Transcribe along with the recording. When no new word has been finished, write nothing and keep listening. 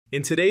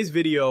In today's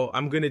video,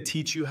 I'm going to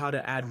teach you how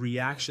to add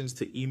reactions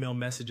to email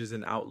messages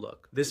in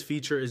Outlook. This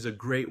feature is a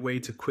great way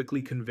to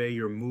quickly convey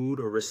your mood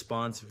or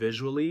response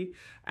visually,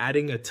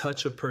 adding a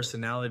touch of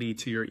personality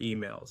to your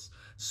emails.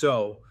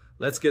 So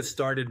let's get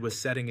started with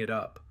setting it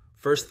up.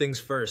 First things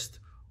first,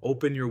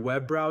 open your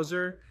web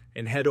browser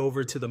and head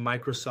over to the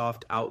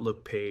Microsoft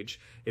Outlook page.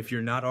 If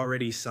you're not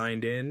already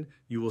signed in,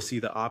 you will see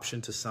the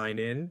option to sign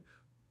in.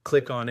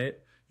 Click on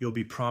it. You'll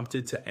be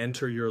prompted to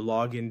enter your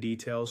login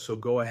details, so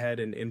go ahead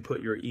and input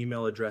your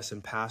email address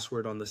and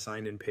password on the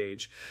sign-in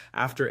page.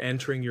 After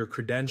entering your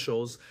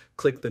credentials,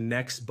 click the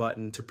Next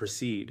button to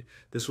proceed.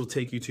 This will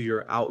take you to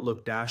your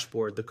Outlook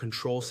dashboard, the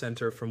control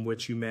center from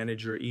which you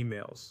manage your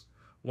emails.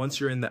 Once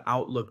you're in the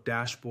Outlook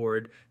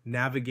dashboard,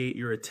 navigate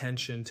your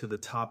attention to the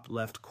top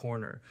left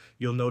corner.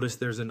 You'll notice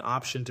there's an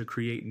option to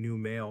create new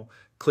mail.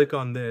 Click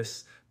on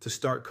this to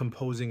start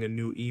composing a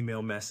new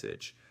email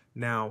message.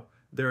 Now,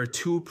 there are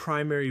two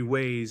primary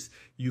ways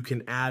you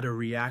can add a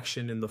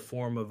reaction in the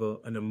form of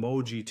an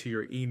emoji to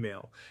your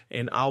email,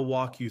 and I'll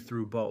walk you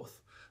through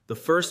both. The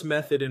first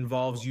method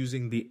involves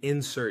using the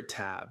Insert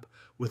tab.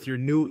 With your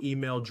new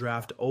email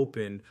draft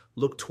open,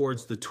 look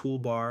towards the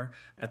toolbar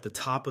at the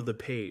top of the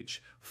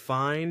page.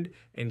 Find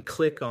and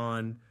click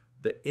on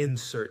the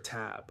Insert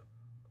tab.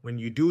 When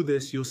you do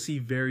this, you'll see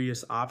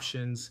various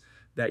options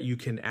that you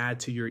can add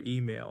to your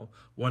email.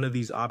 One of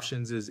these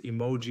options is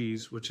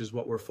emojis, which is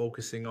what we're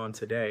focusing on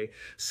today.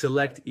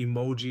 Select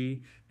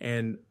emoji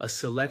and a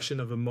selection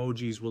of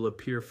emojis will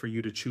appear for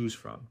you to choose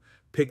from.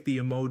 Pick the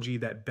emoji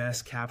that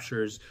best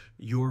captures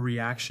your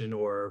reaction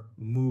or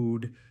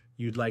mood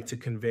you'd like to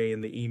convey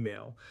in the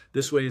email.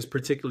 This way is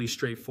particularly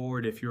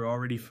straightforward if you're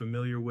already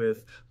familiar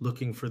with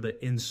looking for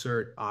the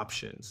insert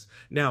options.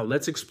 Now,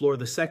 let's explore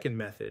the second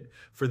method.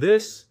 For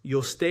this,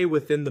 you'll stay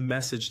within the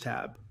Message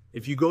tab.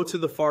 If you go to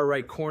the far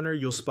right corner,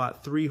 you'll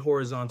spot 3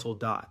 horizontal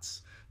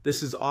dots.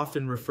 This is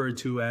often referred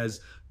to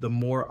as the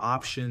More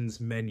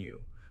Options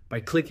menu. By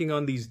clicking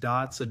on these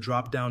dots, a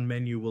drop-down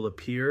menu will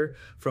appear.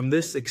 From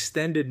this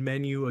extended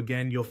menu,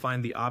 again, you'll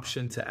find the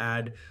option to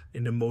add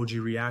an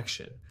emoji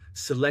reaction.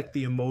 Select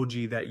the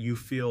emoji that you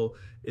feel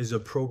is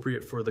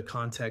appropriate for the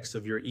context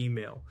of your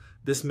email.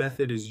 This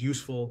method is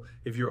useful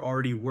if you're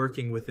already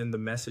working within the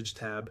Message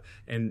tab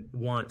and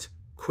want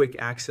quick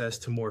access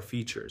to more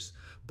features.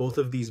 Both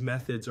of these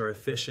methods are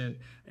efficient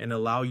and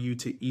allow you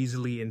to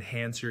easily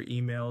enhance your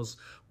emails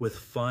with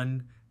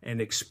fun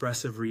and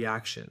expressive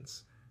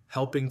reactions,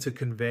 helping to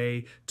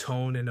convey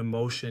tone and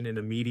emotion in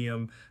a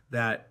medium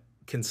that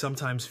can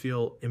sometimes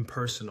feel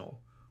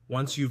impersonal.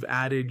 Once you've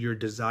added your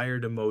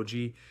desired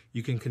emoji,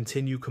 you can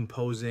continue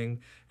composing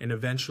and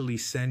eventually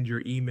send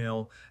your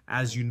email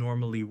as you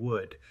normally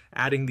would.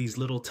 Adding these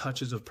little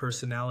touches of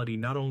personality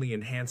not only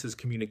enhances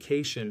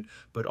communication,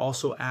 but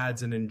also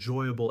adds an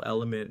enjoyable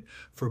element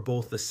for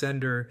both the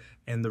sender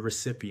and the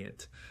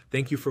recipient.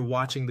 Thank you for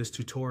watching this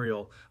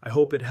tutorial. I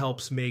hope it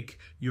helps make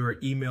your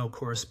email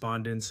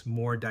correspondence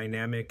more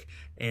dynamic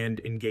and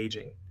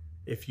engaging.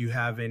 If you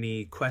have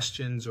any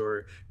questions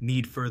or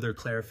need further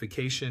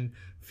clarification,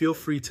 feel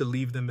free to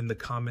leave them in the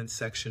comments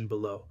section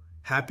below.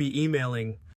 Happy emailing!